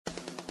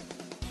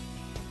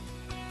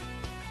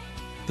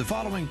The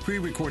following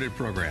pre-recorded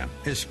program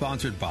is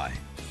sponsored by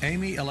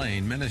Amy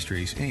Elaine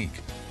Ministries, Inc.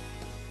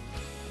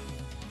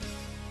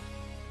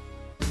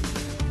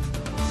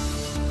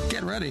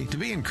 Get ready to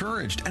be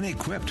encouraged and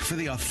equipped for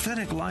the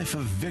authentic life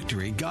of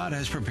victory God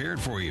has prepared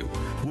for you.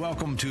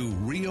 Welcome to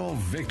Real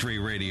Victory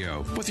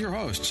Radio with your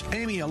hosts,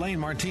 Amy Elaine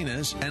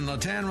Martinez and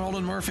Latan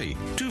Roland Murphy.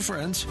 Two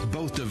friends,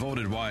 both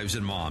devoted wives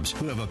and moms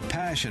who have a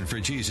passion for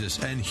Jesus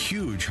and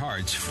huge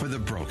hearts for the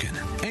broken.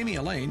 Amy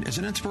Elaine is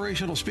an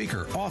inspirational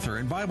speaker, author,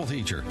 and Bible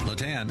teacher.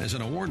 Latan is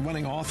an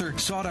award-winning author,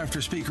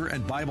 sought-after speaker,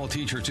 and Bible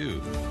teacher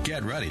too.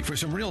 Get ready for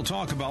some real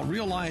talk about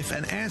real life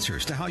and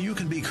answers to how you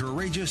can be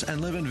courageous and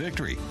live in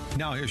victory.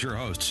 Now here's your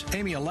hosts,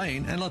 Amy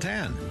Elaine and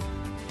Latan.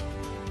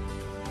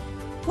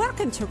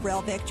 Welcome to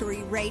Real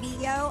Victory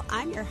Radio.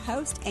 I'm your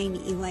host, Amy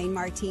Elaine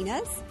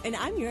Martinez. And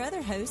I'm your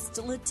other host,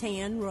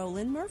 Latan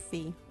Roland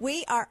Murphy.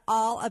 We are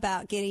all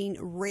about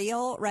getting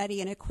real, ready,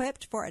 and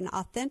equipped for an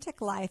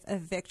authentic life of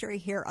victory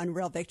here on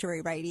Real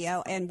Victory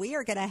Radio. And we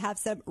are going to have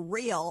some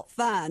real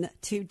fun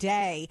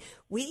today.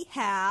 We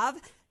have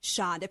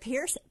Chonda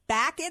Pierce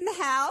back in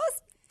the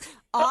house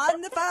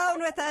on the phone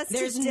with us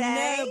There's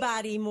today.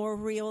 nobody more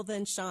real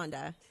than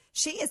Chonda.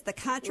 She is the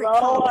country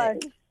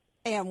comic,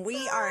 and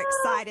we are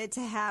excited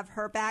to have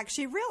her back.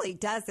 She really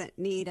doesn't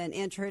need an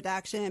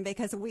introduction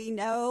because we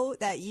know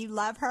that you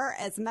love her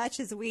as much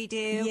as we do.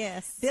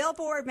 Yes.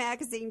 Billboard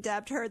magazine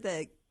dubbed her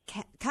the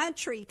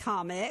country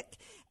comic,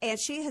 and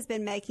she has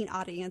been making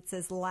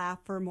audiences laugh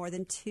for more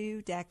than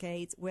 2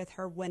 decades with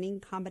her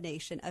winning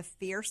combination of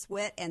fierce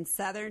wit and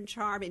Southern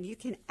charm. And you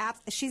can,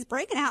 she's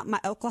breaking out my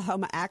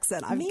Oklahoma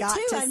accent. Me too.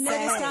 I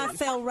noticed I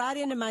fell right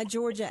into my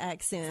Georgia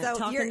accent. So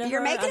talking to you're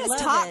her. making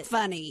us talk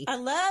funny. I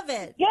love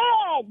it. Good.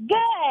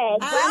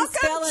 I'm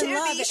spelling to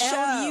love the show.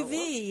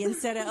 L-U-V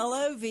instead of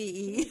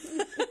L-O-V-E.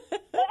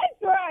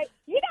 That's right.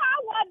 You know, I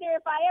wonder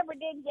if I ever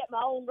did get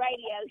my own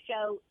radio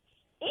show,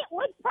 it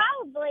would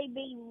probably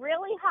be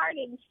really hard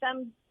in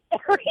some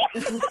areas.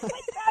 Even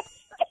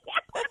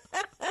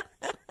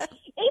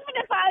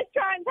if I was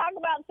trying to talk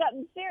about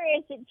something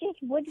serious, it just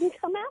wouldn't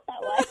come out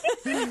that way.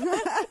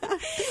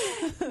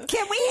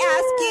 Can we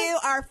ask you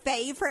our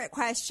favorite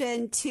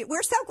question?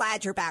 We're so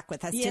glad you're back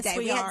with us Yes, today.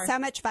 we had are. so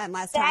much fun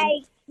last time.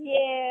 Thank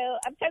you.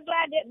 I'm so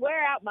glad I didn't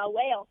wear out my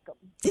welcome.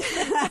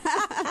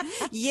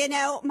 You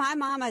know, my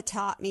mama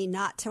taught me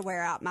not to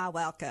wear out my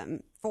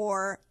welcome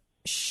for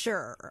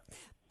sure.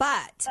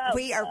 But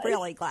we are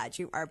really glad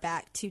you are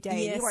back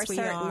today. Yes, you are we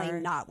certainly are.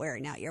 not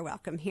wearing out your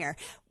welcome here.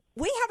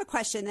 We have a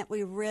question that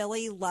we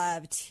really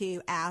love to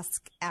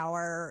ask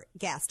our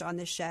guest on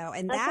the show,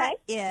 and that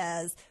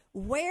is,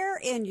 where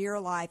in your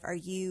life are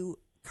you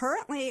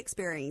currently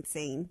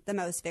experiencing the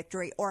most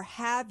victory, or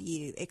have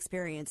you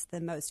experienced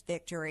the most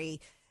victory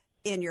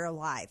in your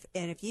life?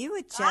 And if you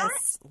would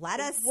just let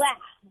us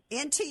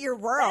into your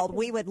world,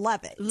 we would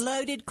love it.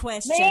 Loaded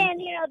question. Man,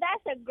 you know,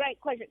 that's a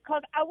great question.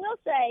 Because I will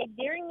say,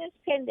 during this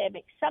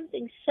pandemic,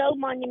 something so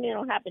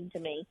monumental happened to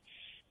me.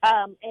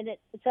 And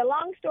it's a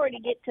long story to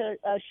get to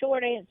a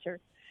short answer.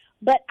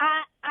 But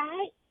I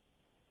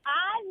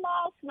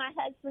lost my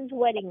husband's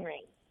wedding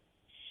ring.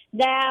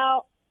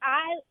 Now,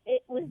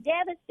 it was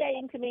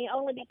devastating to me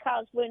only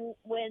because when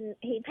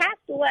he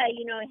passed away,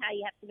 you know how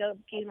you have to go to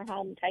the funeral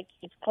home and take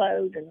his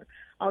clothes and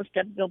all the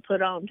stuff to go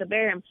put on to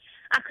bury him.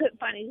 I couldn't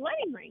find his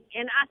wedding ring.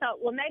 And I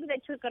thought, well, maybe they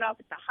took it off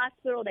at the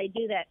hospital. They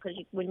do that because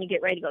when you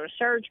get ready to go to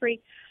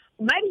surgery.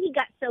 Maybe he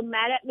got so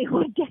mad at me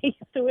one day he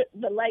threw it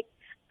in the lake.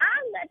 I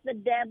let the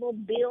devil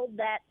build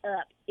that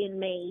up in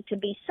me to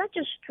be such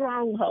a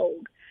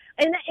stronghold.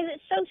 And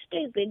it's so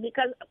stupid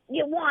because,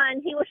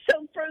 one, he was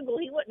so frugal,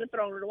 he wouldn't have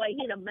thrown it away.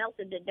 He'd have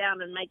melted it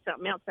down and made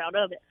something else out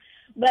of it.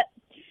 But,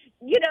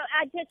 it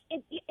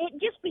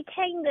just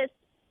became this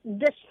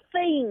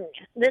thing,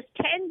 this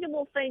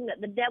tangible thing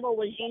that the devil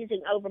was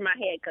using over my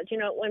head. Because,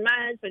 when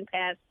my husband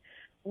passed,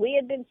 we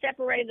had been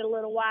separated a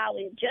little while.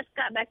 We had just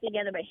got back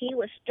together, but he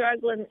was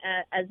struggling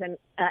as an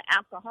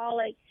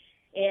alcoholic,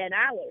 and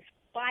I was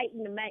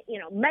fighting to make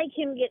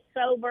him get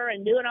sober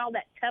and doing all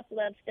that tough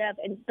love stuff.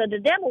 And so the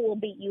devil will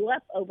beat you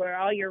up over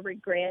all your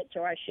regrets,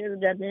 or I should have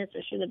done this,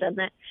 or should have done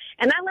that.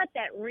 And I let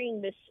that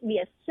ring be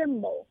a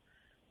symbol.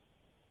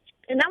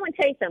 And I want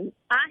to tell you something.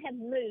 I have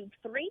moved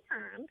 3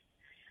 times.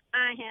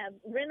 I have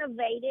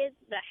renovated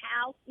the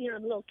house, the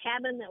little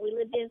cabin that we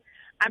lived in.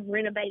 I've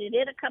renovated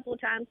it a couple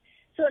of times.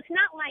 So it's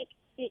not like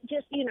it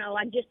just,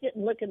 I just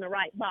didn't look in the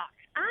right box.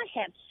 I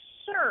have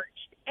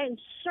searched and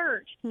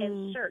searched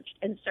and searched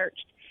and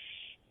searched.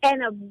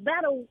 And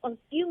about a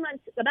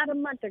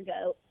month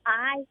ago,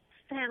 I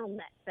found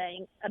that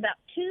thing about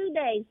 2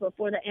 days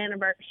before the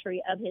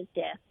anniversary of his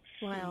death.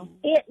 Wow.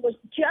 It was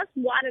just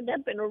wadded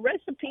up in a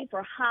recipe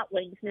for hot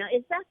wings. Now,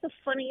 is that the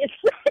funniest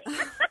thing?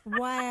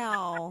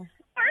 Wow.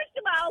 First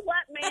of all,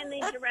 what man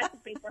needs a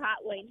recipe for hot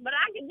wings? But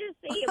I could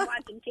just see him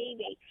watching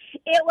TV.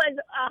 It was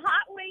a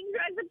hot wings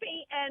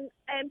recipe and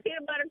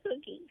peanut butter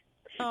cookies.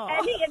 Oh.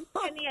 And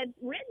he had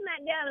written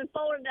that down and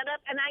folded that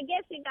up, and I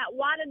guess it got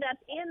wadded up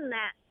in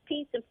that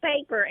piece of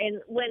paper.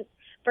 And when,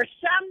 for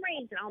some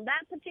reason, on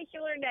that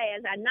particular day,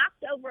 as I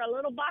knocked over a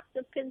little box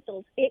of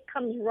pencils, it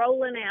comes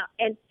rolling out.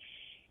 And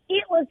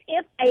it was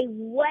if a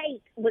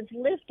weight was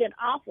lifted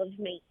off of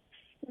me.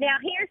 Now,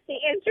 here's the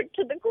answer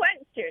to the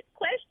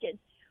question.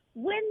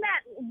 When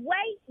that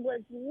weight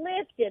was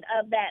lifted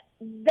of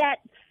that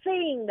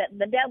thing that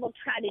the devil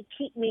tried to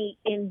keep me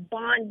in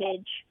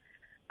bondage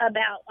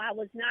about, I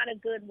was not a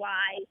good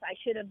wife, I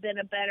should have been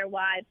a better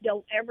wife,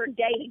 don't ever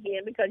date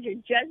again because you're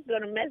just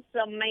going to mess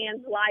some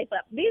man's life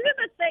up. These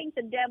are the things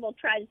the devil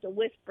tries to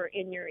whisper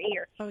in your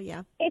ear. Oh,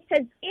 yeah. It's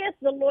as if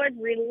the Lord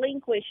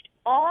relinquished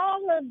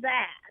all of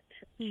that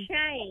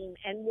shame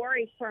and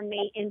worry from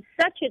me in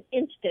such an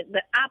instant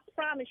that I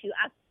promise you,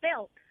 I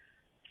felt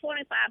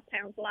 25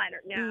 pounds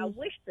lighter. Now, I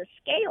wish the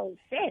scale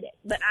said it,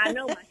 but I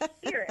know my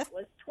spirit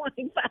was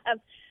 25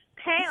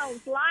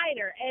 pounds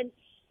lighter. And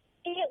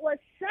it was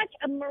such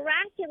a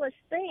miraculous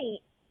thing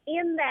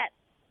in that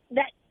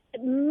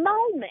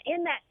moment,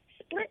 in that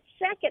split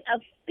second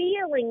of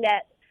feeling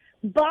that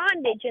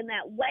bondage and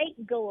that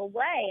weight go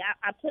away.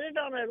 I put it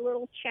on a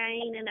little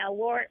chain and I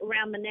wore it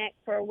around my neck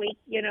for a week,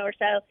 or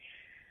so.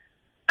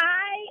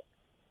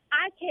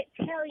 I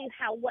can't tell you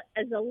what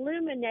is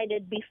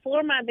illuminated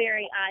before my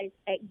very eyes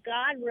at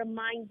God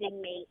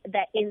reminding me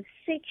that in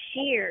 6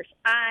 years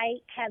I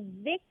have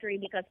victory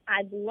because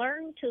I've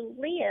learned to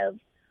live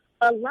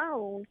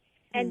alone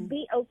and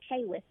be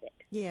okay with it.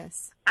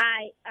 Yes.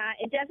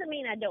 It doesn't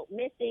mean I don't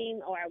miss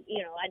him or,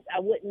 I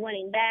wouldn't want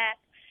him back.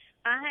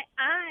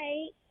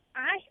 I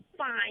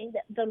find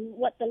that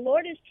what the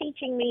Lord is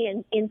teaching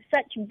me in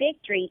such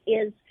victory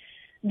is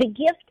the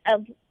gift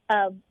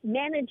of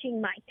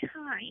managing my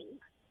time,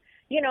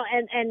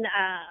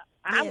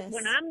 Yes.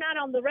 When I'm not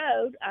on the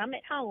road, I'm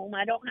at home.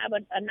 I don't have a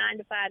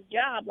 9-to-5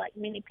 job like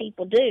many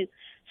people do.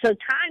 So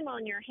time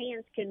on your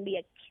hands can be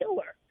a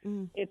killer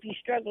if you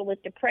struggle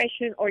with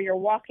depression or you're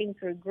walking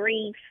through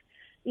grief.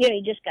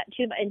 You just got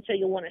too much, and so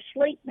you want to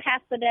sleep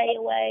half the day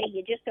away.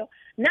 You just don't.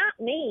 Not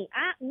me.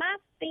 My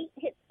feet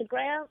hit the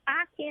ground.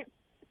 I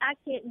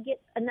can't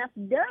get enough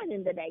done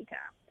in the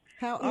daytime.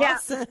 How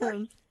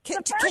awesome.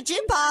 Could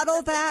you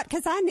bottle that?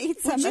 Because I need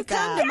some Would you of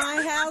that. come to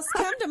my house?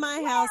 Come to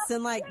my house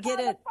and get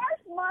it. The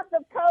first month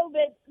of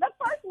COVID, the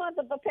first month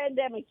of the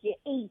pandemic, you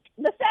eat.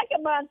 The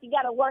second month, you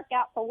got to work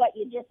out for what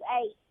you just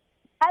ate.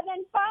 And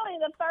then finally,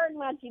 the third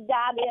month, you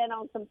dive in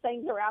on some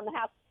things around the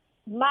house.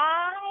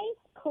 My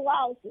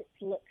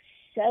closets look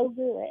so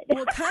good.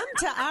 Well, come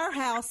to our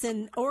house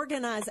and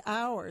organize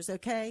ours,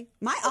 okay?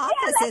 My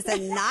office is a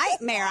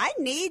nightmare. I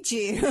need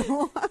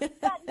you.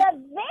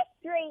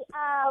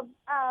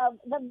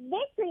 the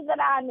victory that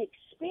I'm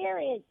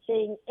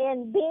experiencing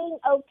in being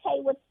okay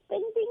with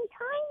spending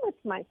time with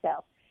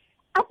myself.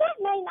 That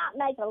may not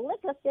make a lick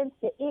of sense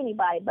to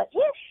anybody, but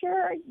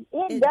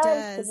it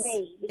does to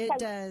me. Because it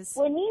does.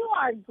 When you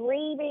are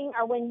grieving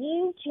or when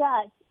you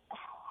just,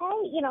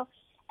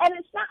 and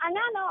it's not, and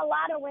I know a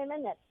lot of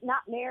women that's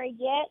not married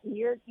yet, and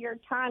your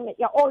time,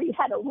 or you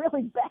had a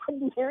really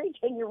bad marriage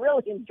and you're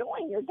really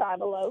enjoying your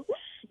time alone.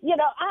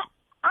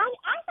 I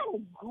had a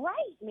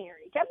great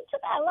marriage up to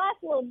that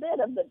last little bit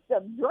of the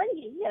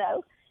drinking,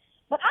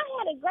 but I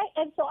had a great,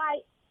 and so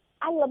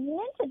I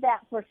lamented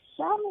that for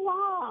so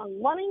long,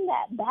 wanting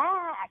that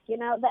back,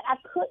 that I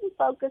couldn't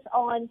focus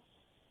on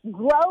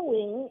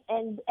growing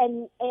and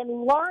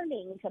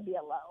learning to be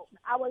alone.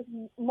 I was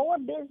more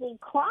busy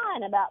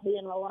crying about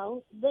being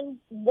alone than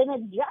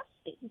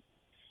adjusting.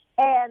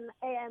 And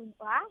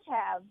I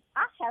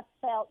have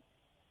felt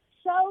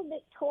so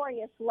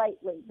victorious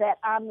lately that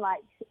I'm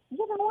like,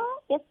 you know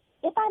what?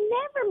 If I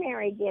never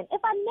marry again,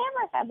 if I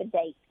never have a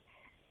date,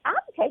 I'll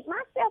take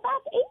myself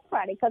out to eat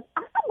Friday because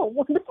I'm a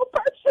wonderful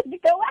person to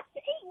go out to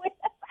eat with.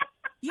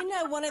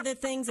 One of the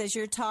things as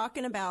you're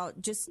talking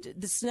about just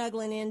the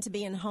snuggling into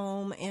being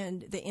home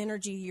and the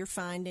energy you're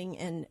finding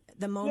and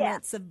the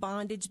moments of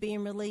bondage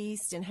being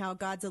released and how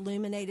God's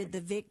illuminated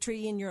the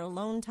victory in your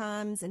alone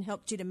times and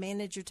helped you to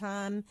manage your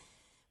time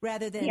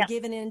rather than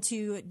giving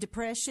into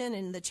depression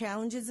and the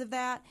challenges of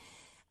that.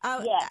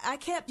 I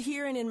kept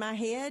hearing in my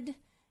head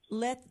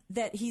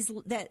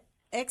that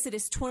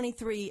Exodus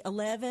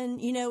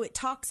 23:11, it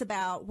talks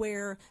about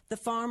where the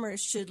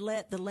farmers should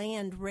let the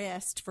land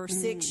rest for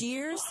 6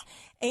 years.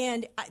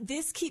 And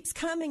this keeps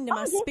coming to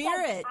my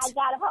spirit. I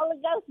got a Holy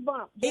Ghost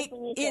bump.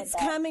 It's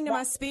coming to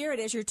my spirit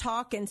as you're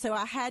talking. So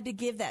I had to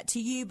give that to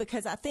you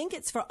because I think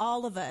it's for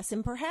all of us.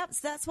 And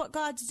perhaps that's what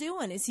God's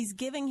doing is he's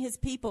giving his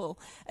people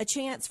a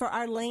chance for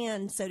our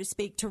land, so to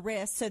speak, to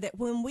rest so that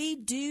when we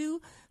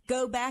do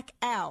go back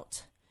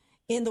out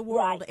in the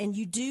world and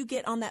you do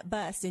get on that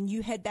bus and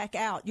you head back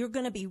out, you're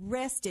going to be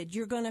rested.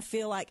 You're going to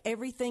feel like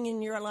everything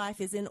in your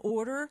life is in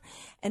order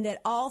and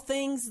that all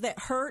things that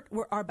hurt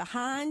are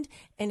behind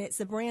and it's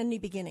a brand new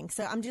beginning.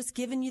 So I'm just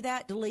giving you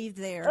that to leave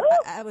there.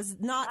 I was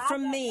not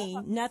from me,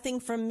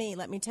 nothing from me,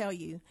 let me tell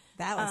you.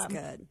 That was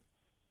good.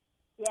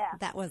 Yeah.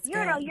 That was good.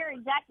 You're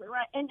exactly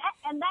right. And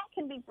that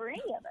can be for any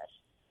of us.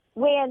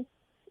 When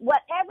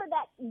whatever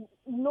that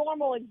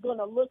normal is going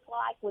to look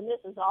like when this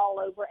is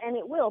all over, and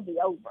it will be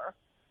over.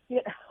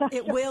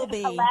 It will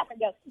be. I laugh and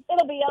go,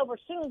 it'll be over as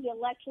soon as the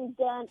election's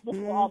done. This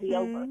will all be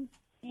over.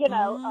 You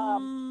know,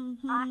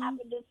 I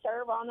happen to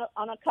serve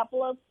on a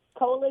couple of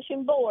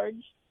coalition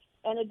boards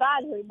and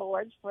advisory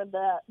boards for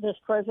this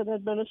present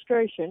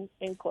administration.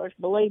 And, of course,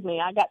 believe me,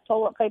 I got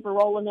toilet paper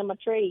rolling in my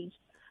trees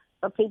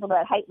for people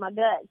that hate my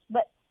guts.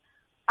 But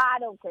I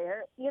don't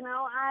care. You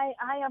know,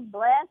 I am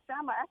blessed.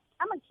 I'm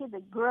a kid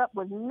that grew up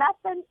with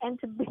nothing, and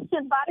to be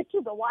invited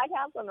to the White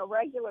House on a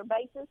regular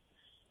basis,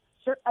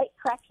 sure, it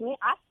cracks me.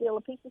 I steal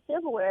a piece of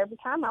silverware every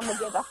time. I'm going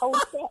to get a whole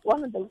set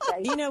one of these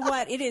days. You know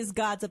what? It is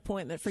God's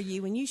appointment for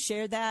you. When you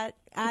shared that,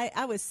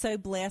 I was so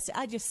blessed.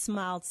 I just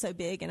smiled so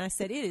big, and I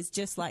said, it is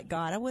just like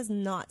God. I was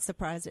not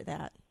surprised at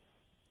that.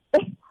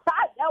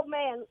 Oh,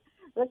 man.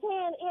 Listen,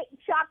 it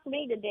shocked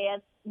me to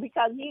death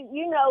because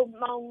you know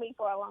known me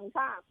for a long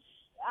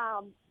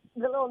time.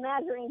 The little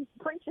Nazarene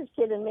preacher's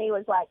kid in me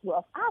was like,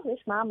 well, I wish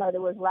my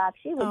mother was alive.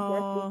 She would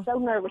just be so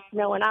nervous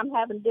knowing I'm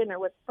having dinner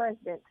with the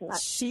president tonight.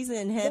 She's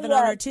in heaven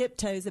on her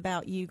tiptoes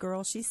about you,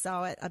 girl. She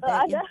saw it. I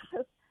bet you.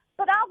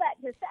 But all that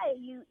to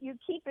say, you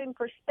keep in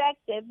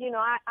perspective. You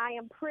know, I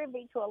am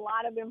privy to a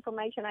lot of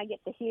information I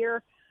get to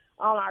hear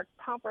on our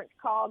conference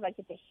calls. I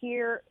get to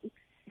hear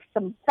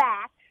some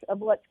facts of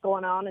what's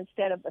going on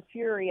instead of the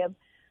fury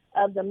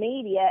of the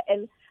media.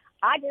 And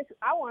I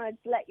want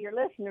to let your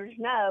listeners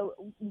know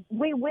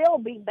we will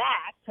be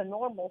back to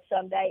normal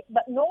someday.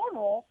 But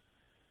normal,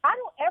 I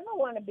don't ever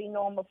want to be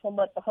normal from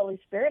what the Holy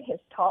Spirit has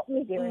taught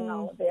me during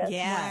all of this.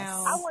 Yes.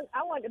 Wow.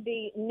 I want to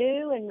be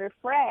new and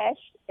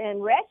refreshed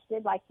and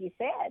rested, like you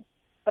said.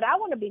 But I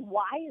want to be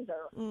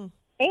wiser.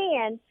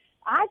 And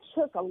I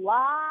took a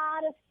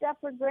lot of stuff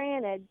for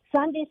granted.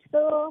 Sunday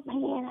school,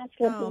 man, I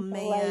slept in so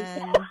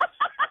late.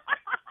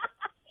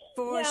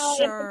 For sure. If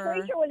the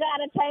preacher was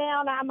out of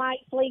town, I might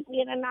sleep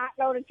in and not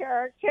go to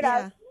church. You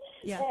know,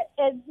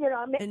 and, you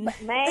know.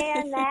 But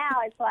man, now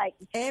it's like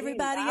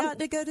everybody ought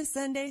to go to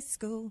Sunday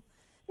school.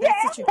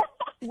 That's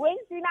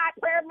Wednesday night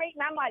prayer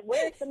meeting. I'm like,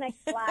 where's the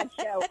next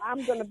slideshow?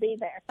 I'm going to be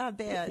there. I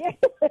bet.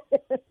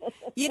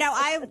 You know,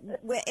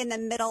 in the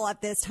middle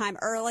of this time,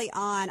 early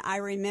on, I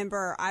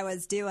remember I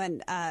was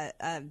doing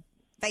a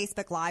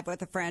Facebook Live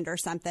with a friend or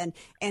something,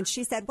 and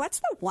she said, "What's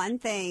the one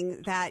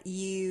thing that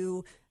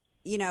you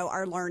know,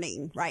 are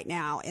learning right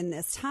now in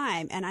this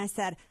time?" And I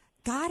said,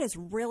 God is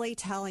really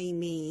telling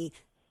me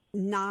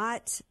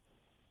not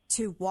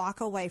to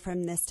walk away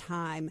from this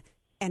time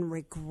and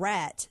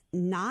regret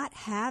not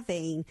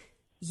having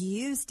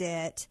used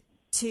it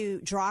to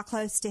draw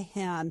close to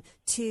him,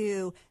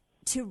 to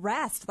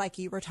rest, like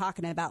you were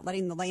talking about,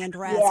 letting the land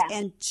rest,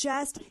 and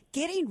just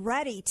getting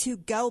ready to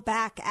go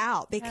back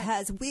out,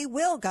 because we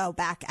will go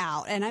back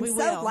out. And I'm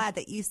so glad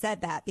that you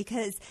said that,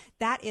 because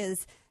that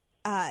is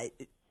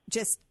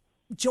just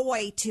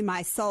joy to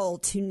my soul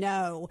to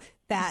know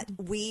that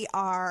we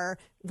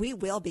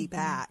will be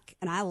back.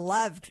 And I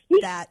loved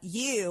that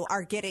you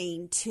are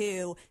getting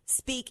to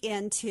speak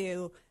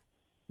into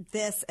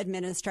this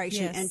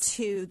administration and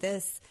to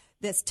this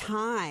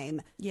time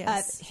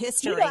of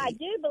history. You know, I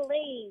do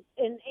believe,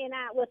 and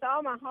I, with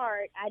all my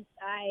heart, I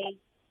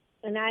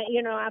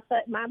you know, I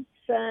put my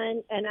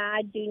son and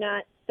I do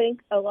not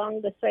think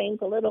along the same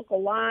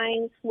political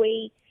lines.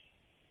 We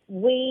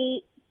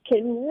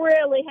can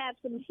really have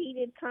some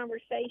heated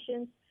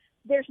conversations.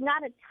 There's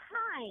not a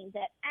time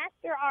that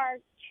after our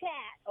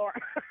chat or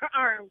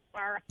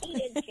our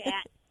heated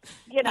chat,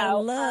 you know, I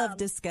love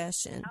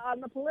discussion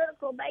on the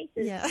political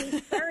basis. Yeah.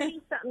 He's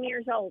 30-something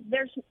years old.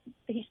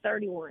 He's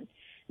 31.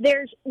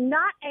 There's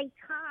not a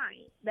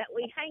time that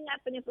we hang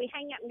up, and if we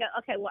hang up and go,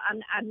 okay, well,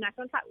 I'm not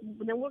going to talk,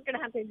 then we're going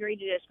to have to agree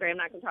to disagree. I'm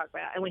not going to talk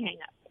about it, and we hang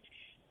up.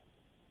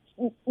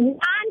 9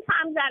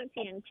 times out of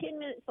 10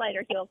 minutes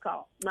later, he'll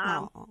call.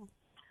 Mom,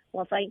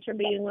 well, thanks for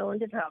being willing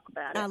to talk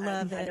about it. I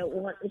love it. I don't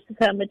want this to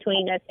come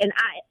between us. And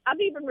I've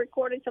even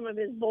recorded some of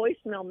his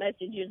voicemail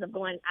messages of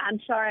going, I'm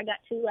sorry I got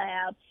too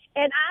loud.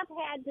 And I've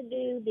had to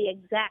do the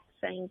exact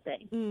same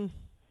thing.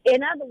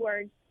 In other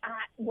words,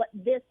 what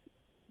this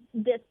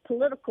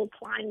political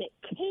climate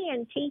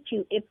can teach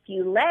you, if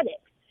you let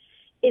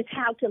it, is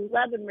how to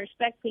love and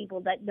respect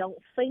people that don't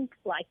think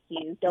like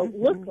you, don't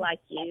look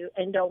like you,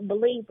 and don't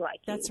believe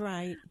like you. That's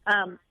right.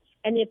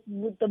 And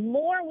the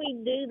more we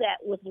do that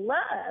with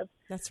love,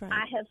 that's right.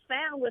 I have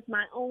found with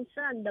my own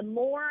son, the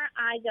more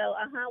I go,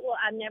 well,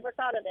 I never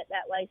thought of it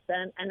that way,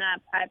 son, and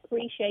I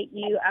appreciate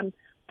you. I'm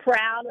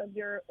proud of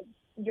your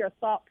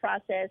thought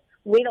process.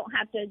 We don't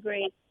have to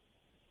agree.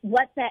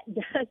 What that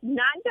does, 9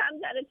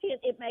 times out of 10,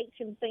 it makes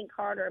him think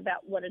harder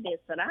about what it is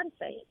that I'm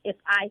saying. If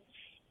I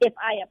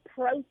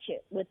approach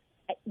it with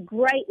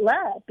great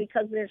love,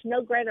 because there's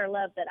no greater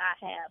love that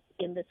I have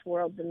in this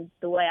world than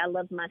the way I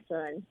love my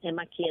son and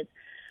my kids.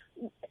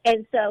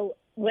 And so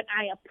when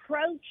I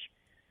approach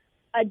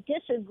a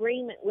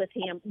disagreement with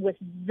him with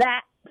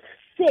that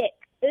thick,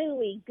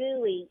 ooey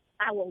gooey,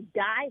 I will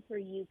die for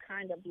you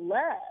kind of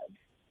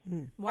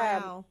love.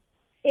 Wow.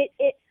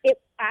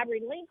 I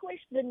relinquish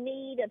the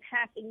need of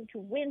having to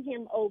win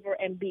him over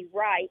and be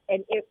right,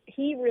 and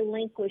he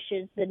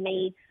relinquishes the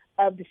need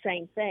of the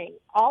same thing.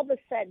 All of a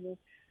sudden,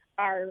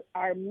 our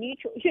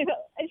mutual, you know,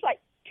 it's like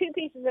 2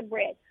 pieces of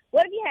bread.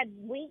 What if you had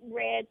wheat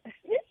bread?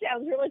 This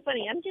sounds really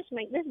funny. I'm just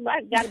making this.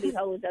 I've got to be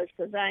Holy Ghost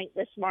because I ain't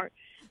this smart.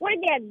 What if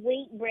you had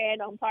wheat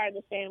bread on part of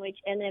the sandwich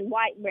and then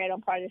white bread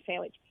on part of the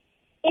sandwich?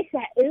 It's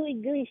that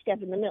ooey gooey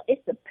stuff in the middle.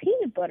 It's the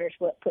peanut butter is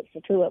what puts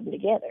the two of them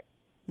together.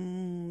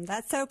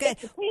 That's so good.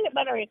 It's the peanut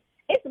butter.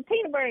 It's the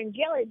peanut butter and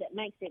jelly that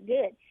makes it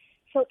good.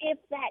 So if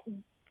that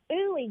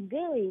ooey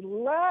gooey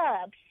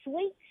love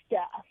sweet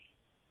stuff,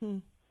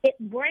 it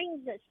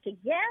brings us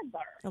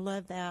together. I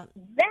love that.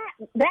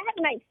 That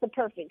makes the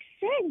perfect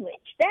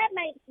sandwich. That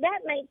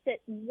makes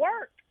it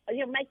work.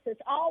 Makes us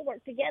all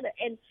work together.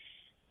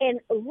 And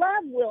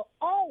love will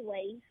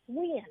always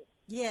win.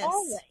 Yes.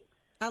 Always.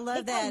 I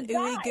love that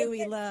ooey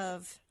gooey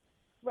love.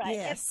 Right.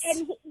 Yes.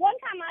 And one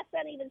time my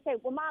son even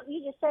said, "Well, Mom,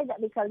 you just said that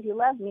because you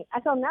love me."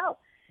 I go, "No.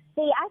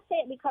 See, I say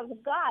it because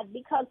of God,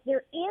 because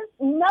there is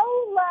no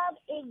love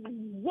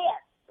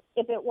exists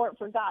if it weren't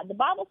for God. The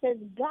Bible says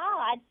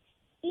God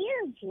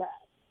is love.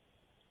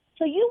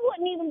 So you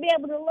wouldn't even be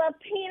able to love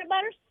peanut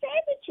butter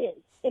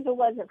sandwiches if it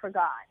wasn't for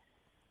God.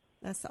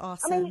 That's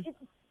awesome. I mean,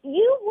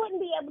 you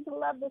wouldn't be able to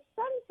love the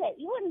sunset.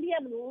 You wouldn't be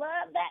able to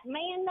love that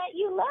man that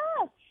you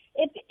love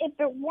if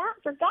it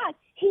weren't for God.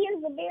 He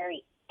is the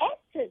very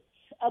essence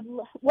of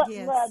what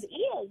love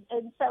is.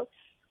 And so,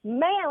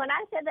 man, when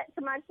I said that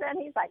to my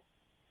son, he's like,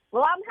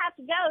 "Well, I'm going to have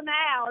to go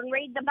now and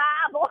read the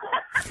Bible."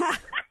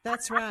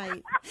 That's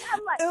right.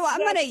 I'm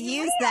going to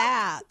use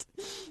that.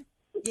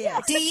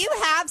 Yes. Do you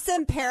have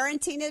some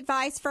parenting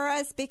advice for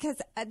us? Because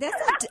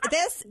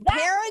this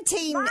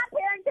parenting... My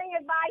parenting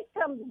advice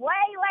comes way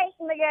late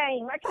in the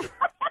game.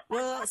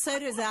 Well, so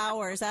does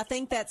ours. I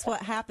think that's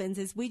what happens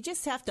is we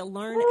just have to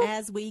learn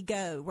as we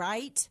go,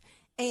 right?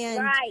 And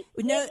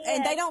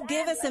and they don't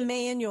give us a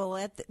manual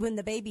when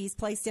the baby is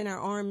placed in our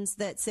arms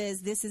that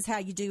says this is how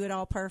you do it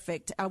all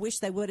perfect. I wish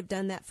they would have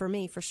done that for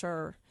me for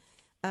sure.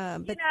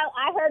 But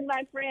I heard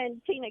my friend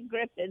Tina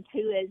Griffith,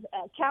 who is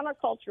a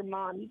counterculture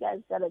mom. You guys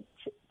got to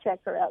check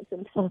her out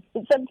sometimes.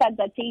 Sometimes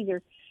I tease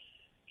her.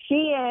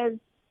 She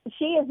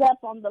is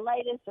up on the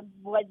latest of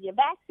whether you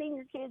vaccine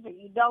your kids or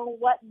you don't,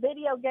 what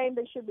video game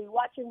they should be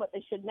watching, what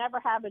they should never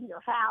have in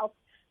your house.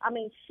 I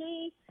mean,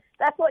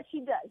 that's what she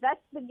does. That's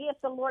the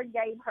gift the Lord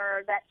gave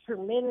her. That's her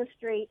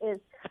ministry,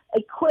 is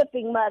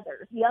equipping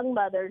mothers, young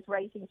mothers,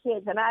 raising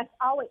kids. And I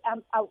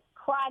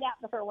cried out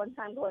to her one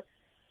time going,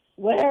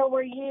 "Where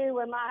were you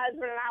when my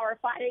husband and I were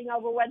fighting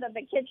over whether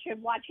the kids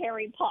should watch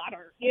Harry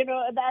Potter?"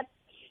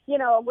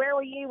 Where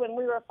were you when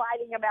we were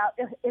fighting about,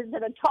 is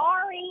it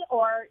Atari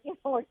or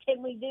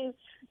can we do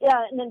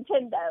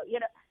Nintendo?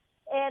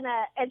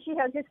 And she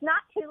goes, "It's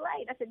not too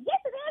late." I said,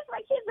 "Yes, it is.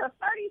 My kids are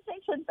 36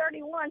 and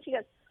 31. She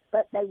goes,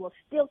 "But they will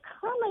still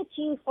come at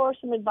you for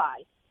some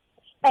advice."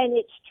 And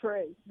it's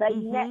true.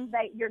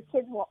 Your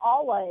kids will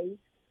always,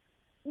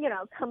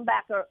 come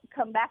back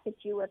at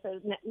you with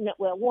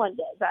one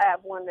does. I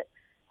have one that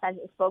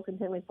hasn't spoken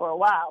to me for a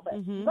while, but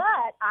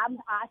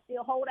I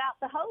still hold out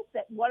the hope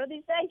that one of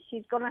these days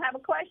she's going to have a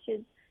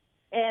question,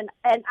 and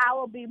I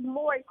will be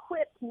more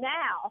equipped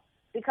now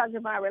because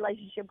of my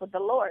relationship with the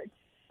Lord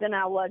than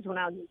I was when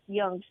I was a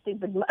young,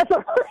 stupid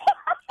mother.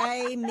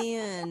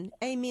 Amen.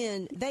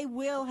 Amen. They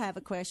will have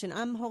a question.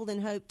 I'm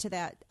holding hope to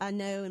that. I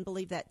know and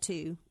believe that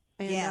too.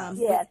 And,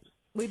 yes.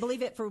 We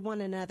believe it for one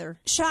another.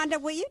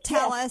 Shonda, will you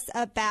tell us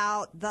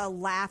about the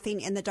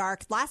laughing in the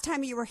dark? Last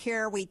time you were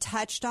here, we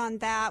touched on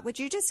that. Would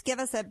you just give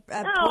us a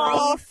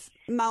brief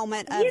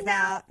moment of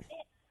that?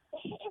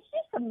 It's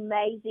just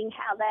amazing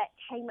how that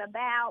came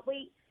about.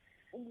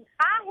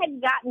 I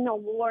had gotten an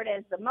award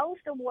as the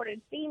most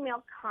awarded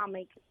female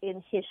comic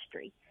in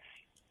history.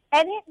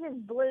 And it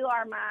just blew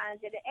our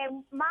minds.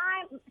 And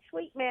my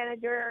sweet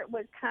manager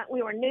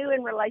we were new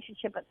in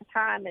relationship at the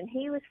time, and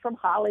he was from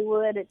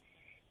Hollywood.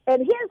 And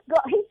his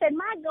goal, he said,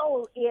 "My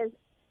goal is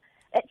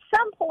at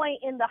some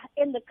point in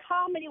the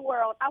comedy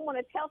world, I want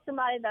to tell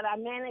somebody that I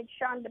manage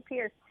Chonda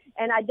Pierce,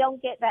 and I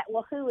don't get that.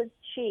 Well, who is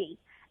she?"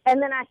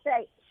 And then I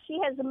say, "She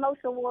has the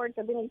most awards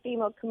of any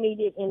female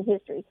comedian in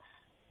history."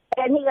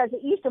 And he goes,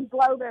 it used to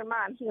blow their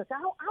minds. He goes,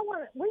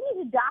 we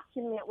need to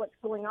document what's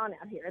going on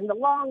out here and the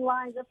long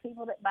lines of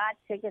people that buy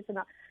tickets and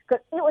all.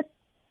 Because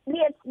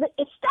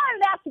it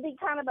started out to be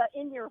kind of a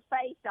in your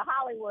face to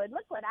Hollywood.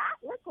 Look what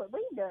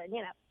we've done,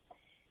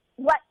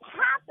 What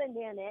happened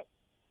in it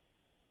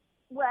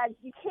was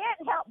you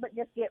can't help but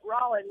just get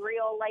raw and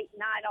real late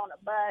night on a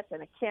bus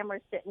and a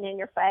camera sitting in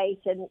your face.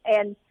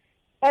 And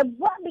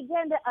what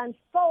began to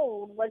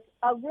unfold was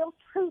a real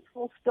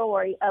truthful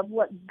story of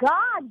what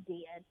God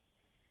did,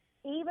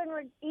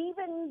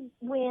 even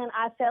when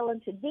I fell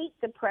into deep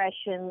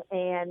depression,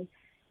 and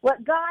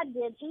what God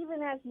did,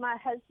 even as my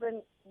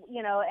husband,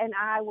 and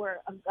I were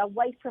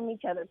away from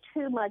each other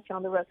too much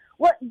on the road.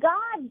 What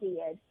God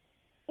did,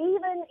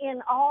 even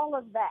in all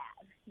of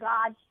that,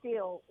 God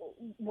still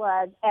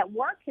was at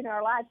work in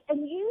our lives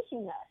and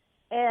using us.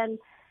 And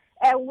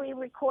we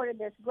recorded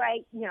this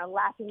great,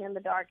 laughing in the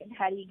dark, and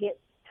how do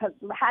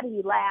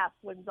you laugh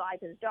when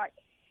life is dark?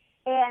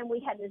 And we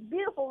had this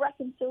beautiful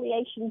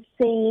reconciliation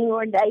scene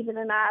where David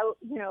and I,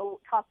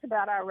 talked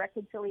about our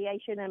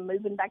reconciliation and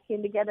moving back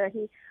in together.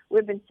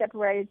 We've been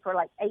separated for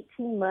like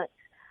 18 months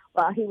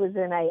while he was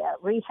in a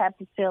rehab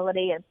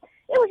facility. And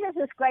it was just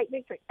this great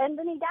victory. And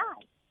then he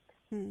died.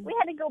 We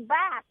had to go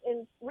back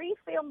and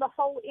refilm the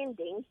whole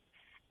ending.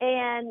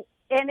 And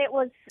it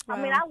was, wow.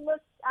 I mean,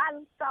 I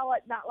saw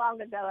it not long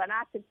ago, and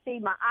I could see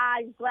my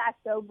eyes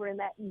glassed over in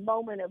that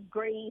moment of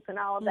grief and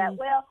all of that.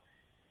 Well,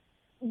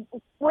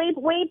 we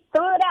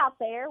threw it out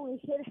there.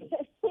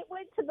 It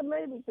went to the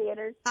movie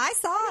theaters. I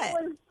saw it.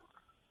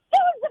 It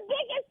was the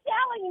biggest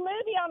selling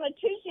movie on a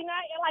Tuesday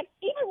night. Like,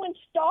 even when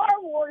Star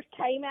Wars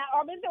came out,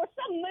 or there was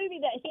some movie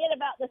that hit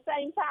about the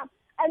same time,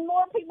 and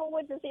more people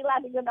went to see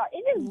Laughing in the Dark.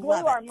 It just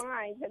blew our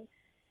minds.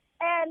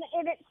 And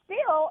it's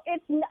still,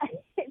 it's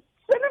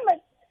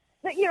cinema.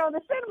 The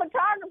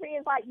cinematography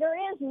is like there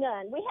is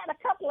none. We had a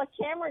couple of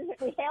cameras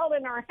that we held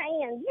in our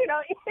hands.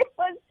 It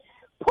was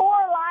poor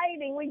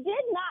lighting. We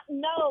did not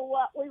know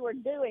what we were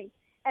doing.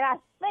 And I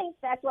think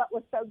that's what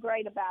was so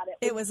great about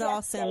it. It was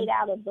awesome. Stayed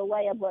out of the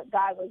way of what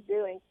God was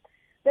doing.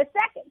 So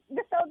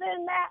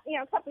then that,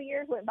 a couple of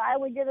years went by.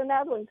 We did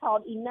another one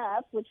called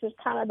Enough, which was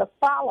kind of the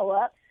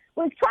follow-up.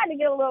 We tried to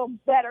get a little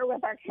better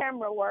with our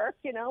camera work.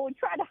 We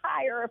tried to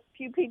hire a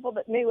few people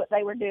that knew what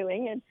they were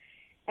doing,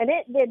 and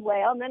it did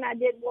well. And then I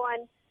did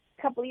one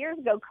a couple of years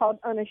ago called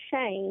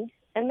Unashamed,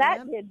 and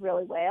that did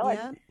really well. Yep.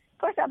 And, of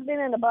course, I've been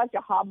in a bunch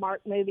of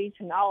Hallmark movies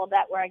and all of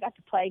that where I got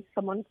to play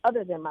someone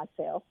other than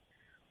myself.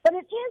 But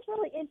it is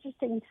really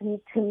interesting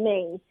to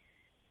me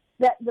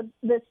that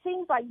the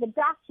seems like the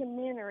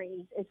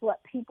documentaries is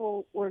what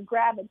people were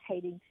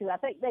gravitating to. I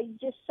think they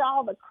just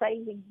saw the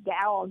crazy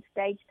gal on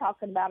stage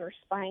talking about her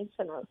spanx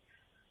and her,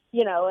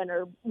 and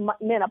her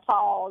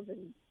menopause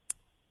and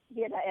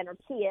her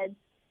kids.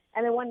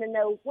 And they wanted to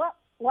know what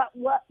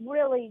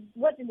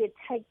did it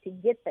take to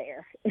get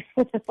there?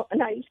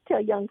 And I used to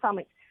tell young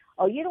comics,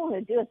 oh, you don't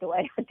want to do it the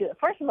way I do it.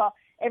 First of all,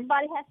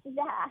 everybody has to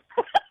die.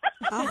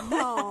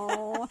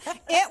 Oh,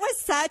 it was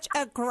such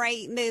a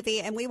great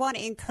movie, and we want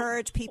to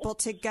encourage people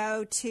to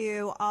go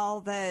to all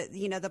the,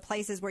 the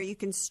places where you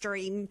can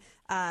stream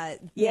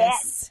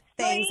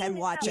things and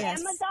watch it.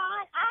 Amazon,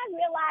 I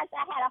realized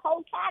I had a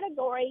whole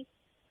category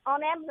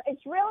on Amazon.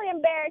 It's really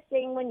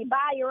embarrassing when you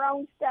buy your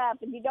own stuff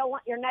and you don't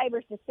want your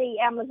neighbors to see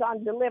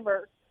Amazon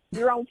deliver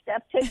your own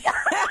stuff to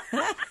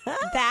you.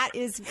 That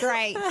is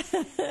great.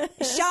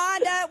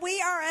 Shonda,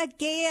 we are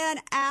again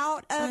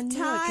out of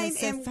time,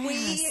 and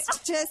we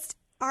just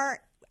are.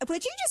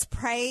 Would you just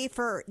pray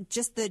for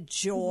just the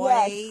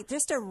joy,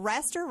 just a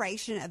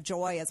restoration of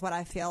joy is what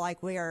I feel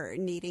like we are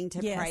needing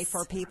to pray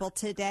for people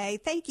today.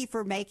 Thank you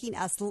for making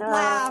us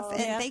laugh,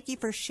 and thank you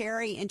for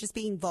sharing and just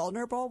being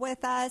vulnerable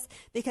with us,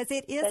 because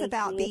it is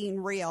about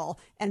being real,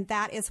 and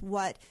that is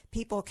what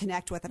people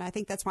connect with. And I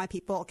think that's why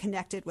people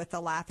connected with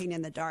the Laughing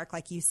in the Dark,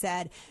 like you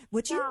said.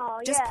 Would you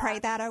just pray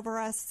that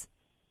over us?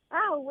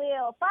 I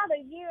will. Father,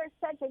 you are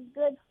such a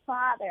good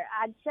Father.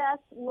 I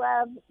just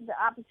love the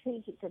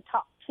opportunity to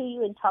talk to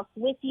you and talk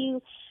with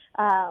you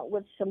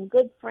with some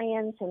good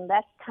friends, and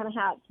that's kind of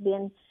how it's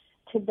been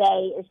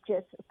today. It's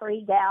just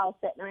three gals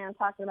sitting around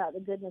talking about the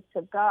goodness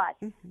of God.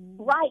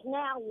 Mm-hmm. Right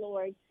now,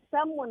 Lord,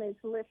 someone is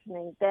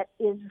listening that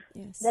is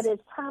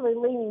probably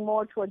leaning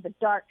more toward the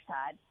dark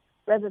side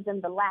rather than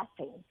the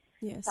laughing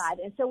side.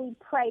 And so we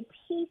pray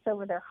peace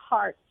over their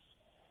hearts.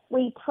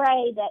 We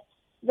pray that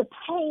the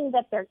pain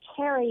that they're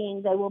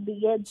carrying, they will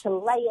begin to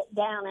lay it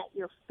down at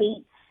your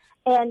feet.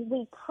 And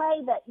we pray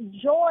that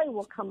joy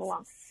will come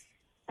along.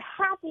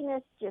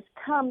 Happiness just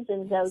comes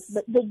and goes,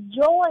 but the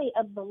joy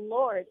of the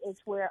Lord is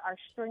where our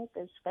strength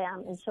is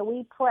found. And so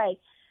we pray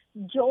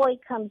joy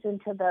comes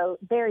into the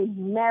very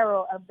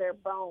marrow of their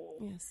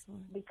bones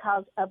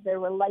because of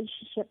their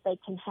relationship they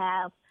can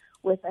have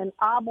with an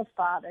Abba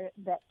Father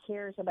that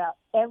cares about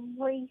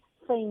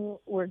everything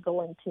we're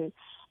going to.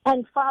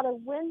 And, Father,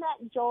 when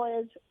that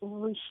joy is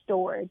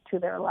restored to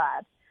their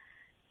lives,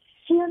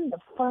 send the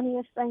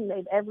funniest thing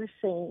they've ever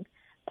seen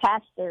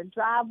past their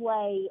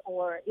driveway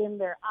or in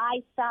their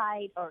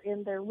eyesight or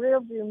in their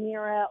rearview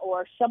mirror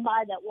or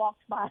somebody that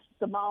walks by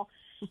the mall.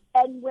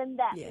 And when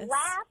that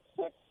laugh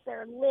hits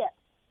their lips,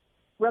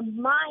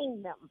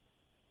 remind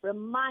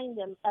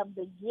them of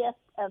the gift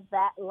of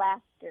that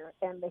laughter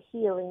and the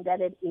healing that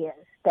it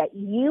is, that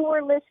you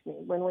were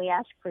listening when we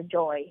asked for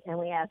joy and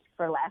we asked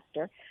for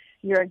laughter.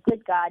 You're a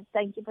good God.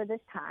 Thank you for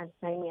this time.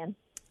 Amen.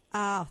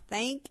 Oh,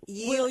 thank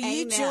you. Will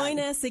you join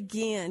us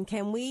again?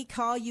 Can we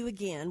call you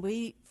again?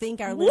 We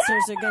think our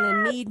listeners are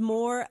going to need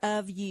more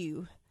of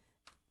you.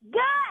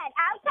 Good.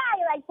 I'll tell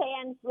you they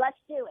can. Let's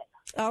do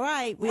it. All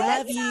right. We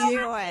love you. Do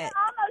it. I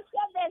almost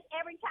said this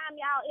every time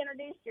y'all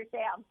introduced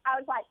yourselves. I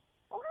was like,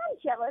 well, I'm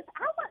jealous.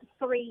 I want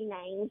 3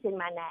 names in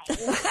my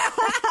name.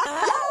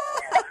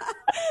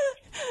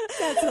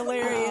 That's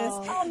hilarious.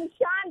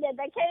 Chonda,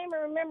 they can't even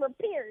remember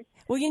Pierce.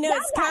 Well,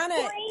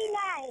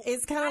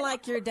 it's kind of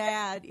like your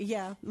dad.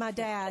 Yeah, my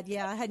dad.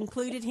 Yeah, I had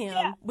included him.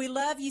 Yeah. We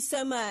love you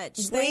so much.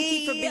 Thank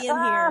you for being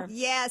here.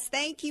 Yes,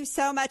 thank you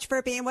so much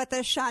for being with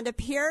us, Chonda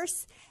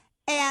Pierce.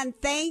 And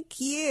thank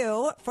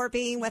you for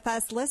being with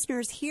us,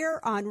 listeners, here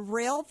on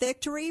Real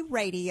Victory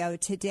Radio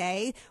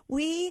today.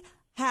 We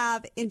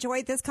have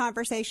enjoyed this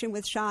conversation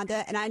with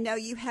Chonda, and I know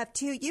you have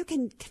too. You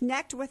can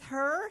connect with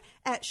her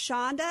at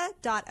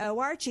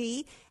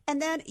chonda.org,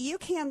 and then you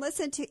can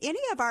listen to any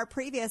of our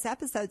previous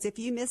episodes if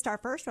you missed our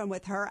first one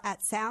with her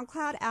at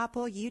SoundCloud,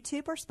 Apple,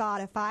 YouTube, or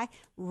Spotify,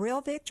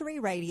 Real Victory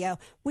Radio.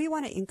 We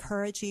want to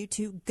encourage you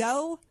to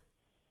go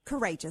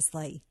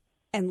courageously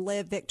and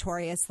live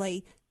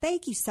victoriously.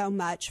 Thank you so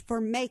much for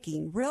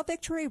making Real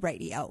Victory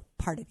Radio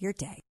part of your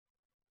day.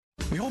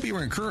 We hope you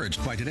were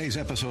encouraged by today's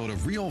episode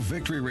of Real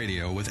Victory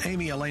Radio with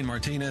Amy Elaine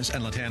Martinez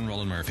and Latan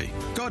Roland Murphy.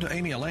 Go to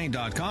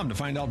amyelaine.com to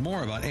find out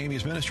more about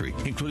Amy's ministry,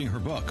 including her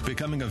book,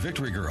 Becoming a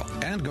Victory Girl.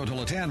 And go to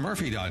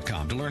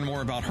latanmurphy.com to learn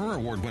more about her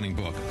award-winning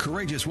book,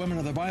 Courageous Women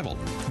of the Bible.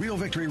 Real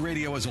Victory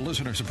Radio is a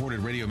listener-supported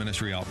radio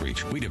ministry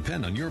outreach. We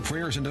depend on your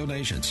prayers and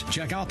donations.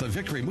 Check out the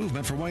Victory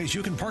Movement for ways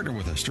you can partner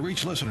with us to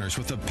reach listeners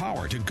with the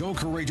power to go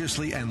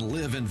courageously and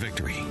live in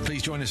victory.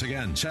 Please join us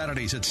again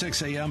Saturdays at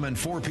 6 a.m. and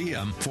 4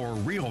 p.m. for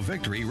Real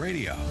Victory Radio.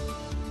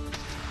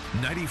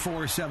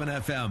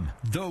 94.7 FM,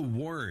 The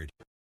Word.